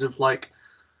phase of like,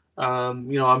 you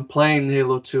know, I'm playing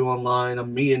Halo 2 online,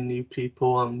 I'm meeting new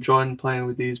people, I'm enjoying playing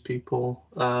with these people,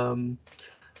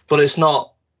 but it's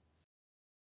not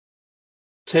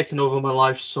taken over my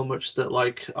life so much that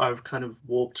like I've kind of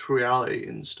warped reality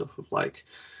and stuff of like,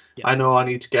 I know I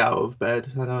need to get out of bed,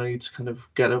 I know I need to kind of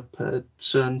get up at a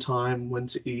certain time, when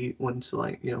to eat, when to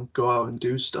like, you know, go out and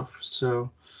do stuff.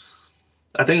 So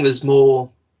I think there's more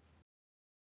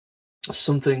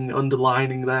something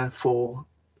underlining there for,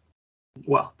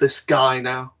 well, this guy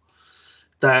now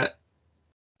that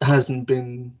hasn't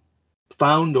been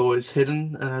found or is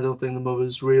hidden, and I don't think the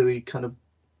mother's really kind of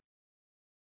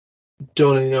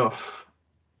done enough.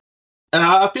 And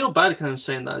I feel bad kind of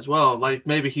saying that as well. Like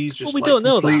maybe he's just we like don't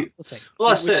complete. Know that. Well,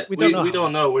 that's it. We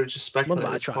don't know. We're just speculating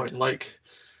at this point. Like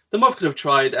the mother could have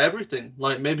tried everything.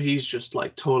 Like maybe he's just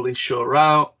like totally shut her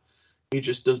out. He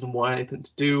just doesn't want anything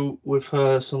to do with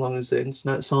her so long as the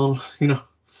internet's on, you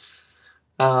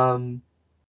know.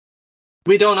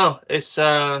 We don't know. It's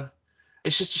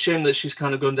just a shame that she's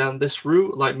kind of gone down this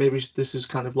route. Like maybe this is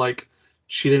kind of like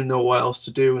she didn't know what else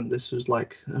to do, and this was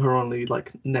like her only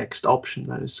like next option.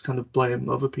 That is kind of blame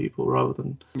other people rather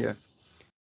than. Yeah.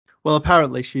 Well,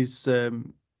 apparently she's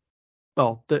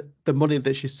well, the money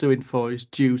that she's suing for is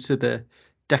due to the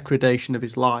degradation of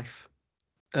his life.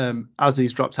 As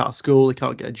he's dropped out of school, he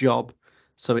can't get a job,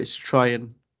 so it's try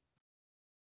and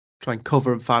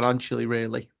cover him financially,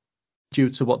 really, due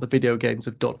to what the video games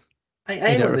have done. I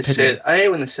hate when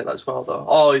they say that as well, though.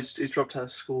 Oh, he's dropped out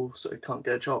of school, so he can't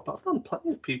get a job. I've known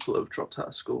plenty of people who have dropped out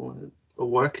of school and are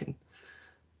working.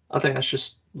 I think that's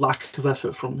just lack of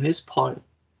effort from his point.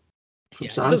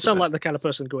 It doesn't sound like the kind of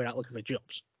person going out looking for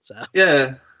jobs. So.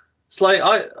 Yeah, it's like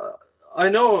I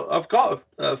know I've got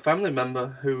a family member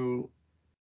who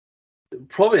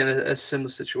probably in a similar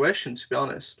situation, to be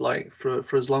honest. Like for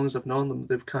as long as I've known them,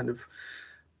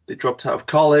 they dropped out of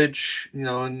college,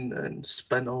 and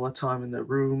spent all their time in their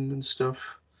room and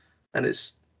stuff. And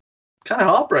it's kind of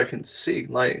heartbreaking to see.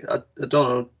 Like I don't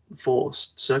know full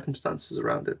circumstances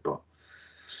around it, but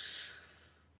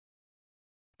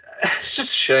it's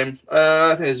just a shame.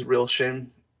 I think it's a real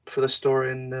shame for the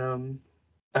story, and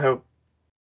I hope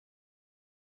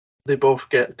they both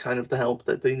get kind of the help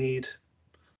that they need.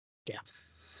 Yeah.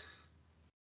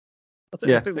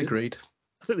 I think agreed.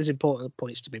 I think there's important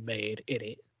points to be made in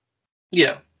it.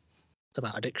 Yeah.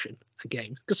 About addiction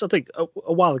again, because I think a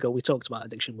while ago we talked about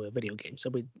addiction with video games,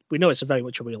 so we know it's very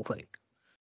much a real thing.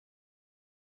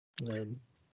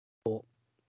 But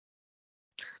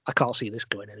I can't see this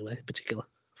going anywhere in particular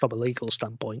from a legal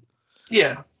standpoint.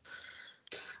 Yeah.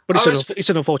 But it's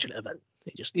an unfortunate event.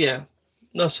 Yeah.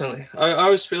 No, certainly. I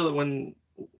always feel that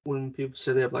when people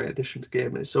say they have like addiction to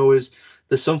gaming, it's always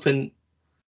there's something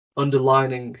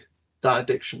underlining that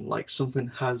addiction, like something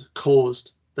has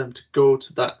caused them to go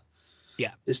to that.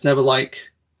 Yeah. It's never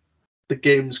like the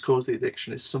games cause the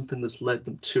addiction. It's something that's led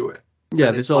them to it. Yeah,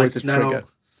 and there's always a trigger.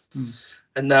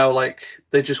 And now, like,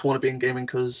 they just want to be in gaming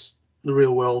because the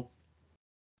real world,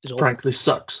 frankly,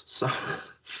 sucks. So.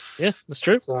 Yeah, that's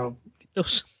true. So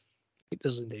it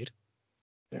does indeed.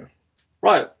 Yeah.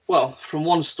 Right. Well, from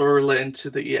one story relating to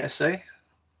the ESA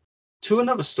to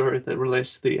another story that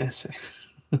relates to the ESA.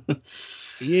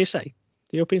 The ESA, the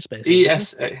European Space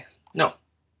ESA. No,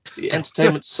 the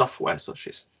Entertainment Software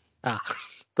Association.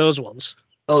 Those ones.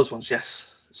 Those ones,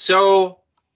 yes. So,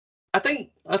 I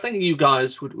think you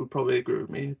guys would probably agree with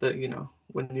me that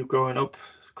when you're growing up,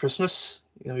 Christmas,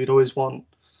 you'd always want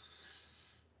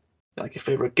like your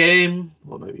favorite game,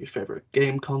 or maybe your favorite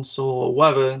game console, or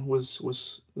whatever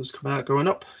was coming out growing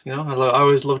up. I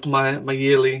always loved my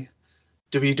yearly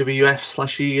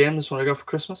WWF/E games when I go for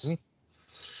Christmas.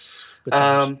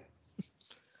 But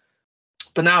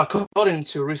now, according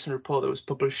to a recent report that was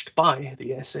published by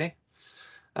the ESA,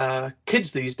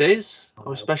 kids these days,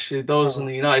 or especially those in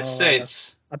the United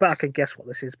States, I bet I can guess what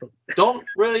this is, but don't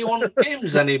really want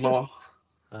games anymore.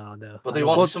 Oh no! But they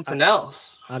want something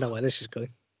else. I know where this is going.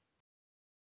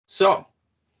 So,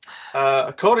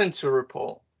 according to a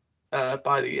report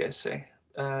by the ESA,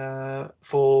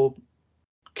 for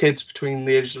kids between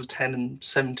the ages of 10 and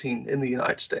 17 in the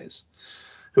United States,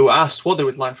 who were asked what they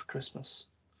would like for Christmas,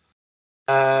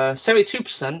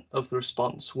 72% of the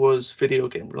response was video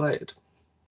game related.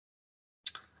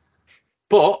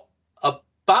 But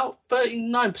about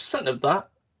 39% of that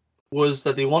was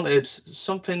that they wanted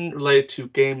something related to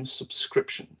game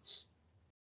subscriptions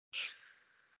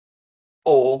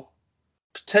or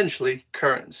potentially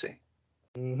currency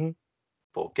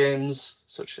for games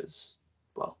such as,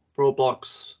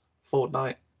 Roblox,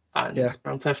 Fortnite, and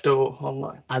Grand Theft Auto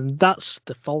Online. And that's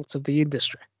the fault of the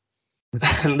industry.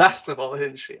 And that's the fault of the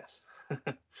industry, yes.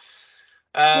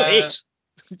 It is.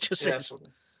 It just is.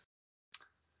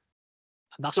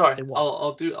 Sorry,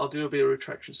 I'll do a bit of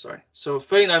retraction. Sorry. So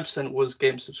 39% was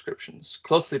game subscriptions.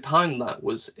 Closely behind that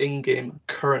was in-game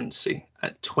currency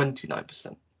at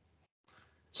 29%.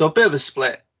 So a bit of a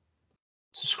split.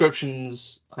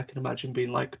 Subscriptions, I can imagine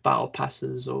being like battle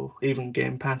passes or even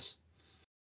Game Pass.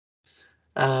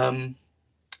 And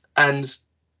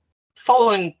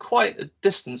following quite a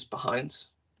distance behind,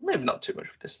 maybe not too much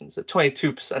of a distance, at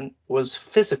 22% was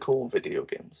physical video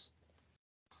games.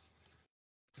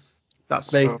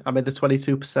 That's me. I'm in the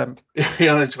 22%.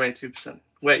 You're in the 22%.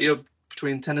 Wait, you're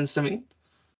between 10 and 17?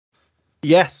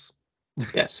 Yes.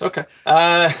 Yes, okay.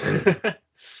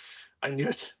 I knew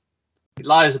it. He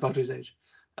lies about his age.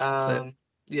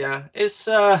 Yeah, it's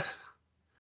a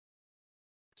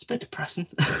bit depressing.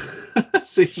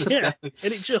 Yeah, and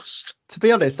it just... To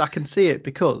be honest, I can see it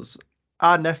because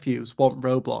our nephews want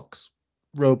Robux,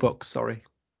 sorry.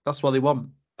 That's what they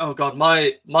want. Oh God,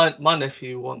 my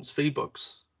nephew wants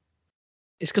V-Bucks.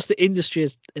 It's because the industry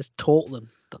has taught them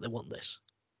that they want this.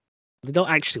 They don't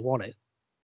actually want it.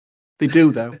 They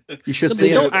do though. You should No, see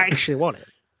they it. don't actually want it.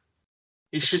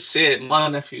 You should see it. My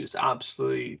nephew's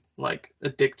absolutely like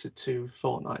addicted to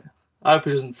Fortnite. I hope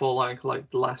he doesn't fall like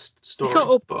the last story.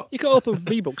 You can't open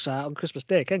V-Bucks out on Christmas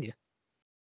Day, can you?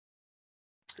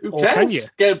 Who Or can you?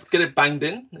 cares? Get it banged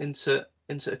into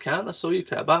account. That's all you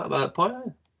care about that point. Aren't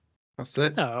you? That's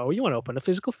it. No, you want to open a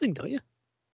physical thing, don't you?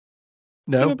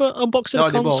 No. Do you remember unboxing Not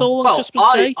a console on Well,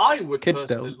 Christmas Day? I would Kids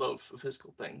personally don't. love a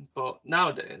physical thing, but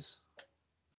nowadays,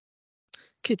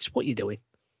 Kids, what are you doing?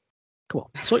 Come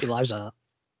on, sort your lives out.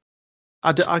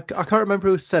 I can't remember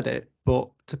who said it, but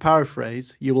to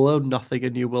paraphrase, you will own nothing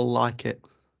and you will like it.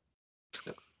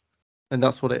 Yep. And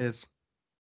that's what it is.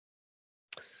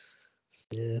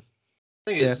 Yeah.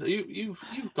 thing is,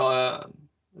 you've got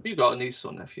have you got a niece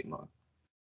or nephew, Mark?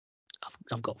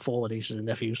 I've got 4 nieces and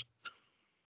nephews.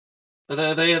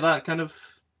 Are they at that kind of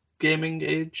gaming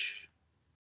age?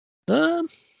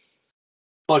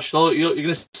 Watch, you're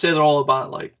gonna say they're all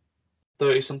about like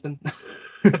 30 something.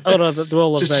 Oh no, they're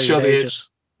all of Just to show varying the ages. age.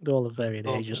 They're all of varying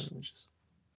ages.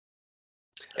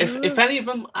 If any of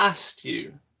them asked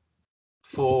you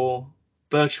for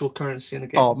virtual currency in a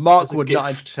game, Oh, Mark as a would gift, not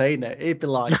entertain it. He'd be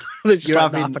like, They're just you're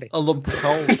like having napping. a lump of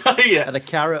coal yeah. and a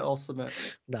carrot or something.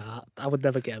 Nah, I would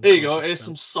never get them. There you go. Here's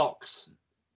some socks.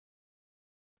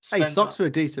 Hey, socks are a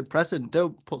decent present.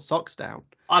 Don't put socks down.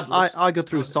 I go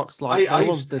through socks like I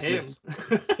no used one's to him.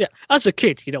 business. Yeah, as a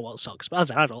kid, you don't want socks, but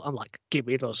as an adult, I'm like, give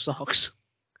me those socks.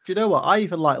 Do you know what? I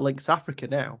even like Lynx Africa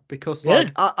now because Yeah.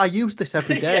 like I use this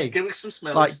every day. Yeah, give me some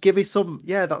smells. Like give me some.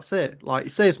 Yeah, that's it. Like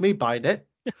it saves me buying it.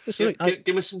 Yeah,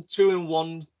 give me some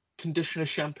 2-in-1 conditioner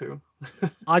shampoo.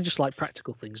 I just like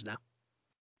practical things now.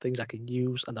 Things I can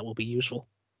use and that will be useful.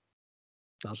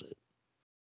 That's it.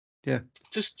 Yeah.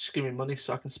 Just give me money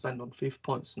so I can spend on FIFA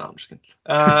points. No, I'm just kidding.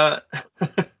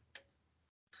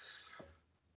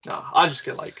 No, I just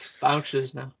get like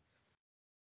vouchers now.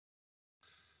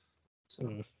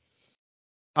 So.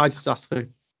 I just ask for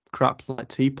crap like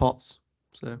teapots.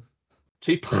 So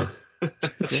Teapot.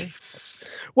 yeah.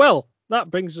 Well,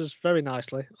 that brings us very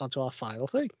nicely onto our final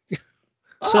thing.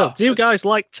 So, do you guys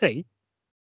like tea?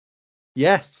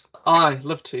 Yes. I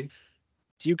love tea.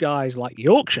 Do you guys like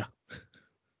Yorkshire?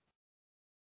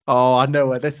 Oh, I know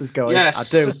where this is going. Yes. I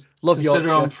do. Love Consider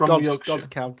Yorkshire. I'm from God's, Yorkshire. God's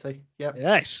County. Yep.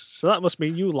 Yes. So that must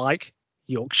mean you like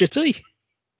Yorkshire tea.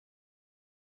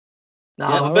 Nah,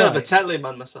 Yeah, I'm a bit of a right. Tetley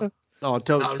man myself. Oh,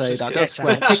 don't No, say just that. kidding. I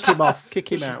swear. Kick him off.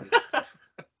 Kick him out.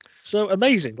 So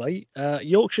amazingly,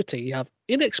 Yorkshire Tea have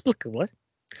inexplicably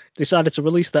decided to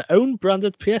release their own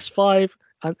branded PS5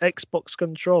 and Xbox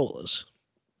controllers.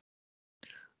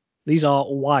 These are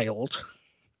wild.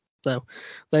 So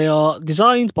they are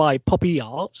designed by Poppy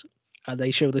Art, and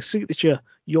they show the signature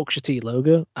Yorkshire Tea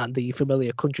logo and the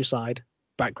familiar countryside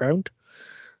background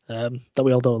that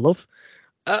we all know and love.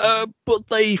 But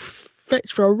they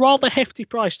fetch for a rather hefty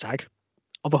price tag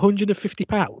of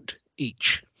 £150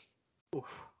 each.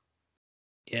 Oof.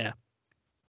 Yeah.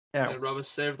 Yeah. I'd rather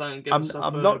save that and get I'm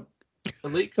myself not.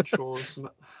 Elite controller or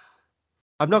something.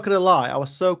 I'm not gonna lie. I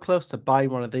was so close to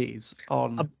buying one of these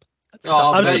on. I'm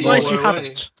Saturday surprised morning. you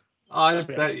haven't. I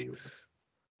bet you.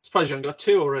 Surprised you haven't got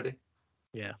 2 already.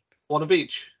 Yeah. One of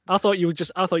each. I thought you were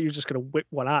just gonna whip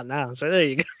one out now and say, there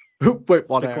you go. Whip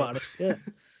one To be quite out. honest. Yeah.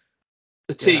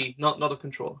 The T, not a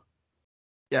controller.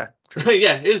 Yeah. True.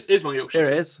 Yeah, here's my Yorkshire.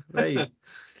 Here it is. Hey.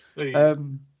 There you go.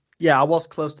 Yeah, I was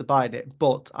close to buying it,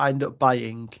 but I ended up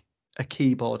buying a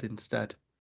keyboard instead.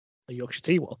 A Yorkshire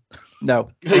Tea one. No,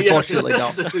 unfortunately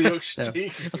not. The Yorkshire No.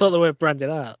 tea. I thought they were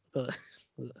branded out, but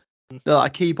No,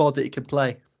 like a keyboard that you can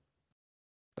play.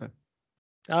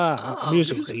 a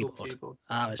musical keyboard.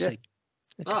 I see.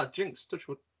 Jinx,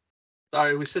 Touchwood.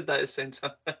 Sorry, we said that at the same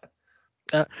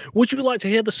time. Would you like to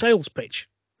hear the sales pitch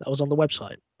that was on the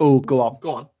website? Oh, go on.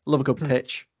 Go on. Love a good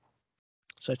pitch.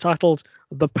 So it's titled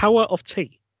The Power of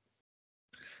Tea.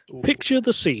 Ooh. Picture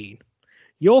the scene.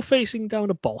 You're facing down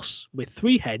a boss with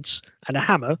 3 heads and a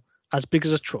hammer as big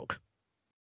as a truck.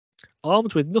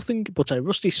 Armed with nothing but a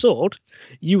rusty sword,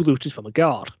 you looted from a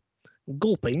guard.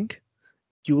 Gulping,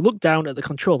 you look down at the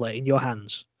controller in your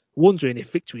hands, wondering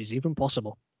if victory is even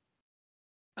possible.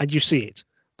 And you see it,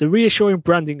 the reassuring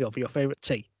branding of your favourite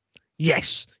tea.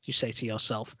 Yes, you say to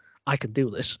yourself, I can do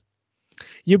this.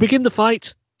 You begin the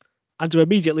fight and are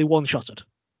immediately one-shotted.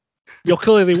 You're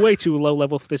clearly way too low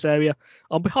level for this area.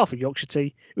 On behalf of Yorkshire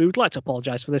Tea, we would like to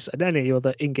apologise for this and any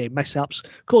other in-game mess-ups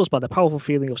caused by the powerful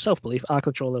feeling of self-belief our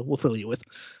controller will fill you with.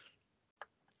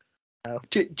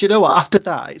 Do you know what? After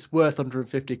that, it's worth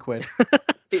 150 quid.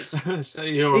 So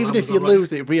Even if you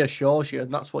lose, it reassures you,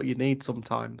 and that's what you need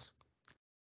sometimes.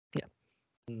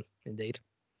 Yeah, indeed.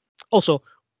 Also,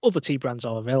 other tea brands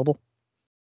are available.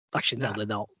 Actually, no, they're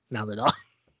not. No, they're not.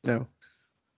 No.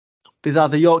 There's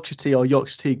either Yorkshire tea or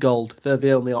Yorkshire tea Gold. They're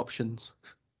the only options.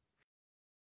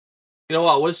 You know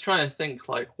what? I was trying to think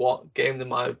like what game they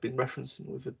might have been referencing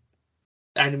with an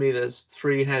enemy. There's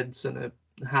 3 heads and a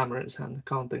hammer in its hand. I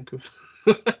can't think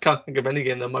of any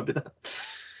game that might be that.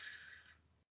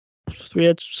 3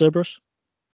 heads, Cerberus,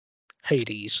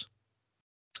 Hades.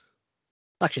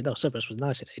 Actually, no, Cerberus was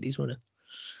nice in Hades, wasn't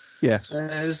Yeah.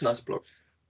 It was a nice bloke.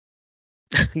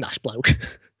 it? Nice bloke.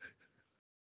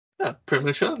 Yeah, pretty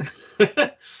much.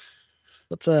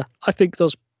 But I think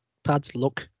those pads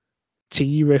look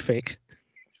terrific.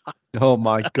 Oh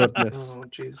my goodness. Oh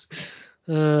jeez.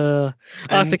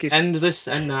 I think it's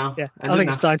end now. Yeah, End I think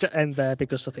now. it's time to end there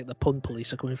because I think the pun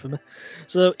police are coming for me.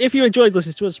 So if you enjoyed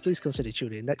listening to us, please consider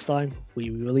tuning in next time. We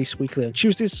release weekly on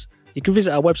Tuesdays. You can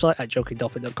visit our website at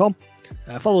jokingdolphin.com.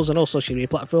 Follow us on all social media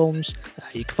platforms.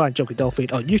 You can find Joking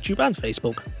Dolphin on YouTube and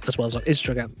Facebook, as well as on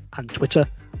Instagram and Twitter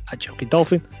at Joking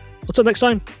Dolphin. Until next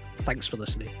time, thanks for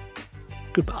listening.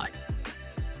 Goodbye.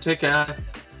 Take care.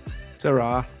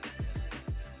 Ta-ra.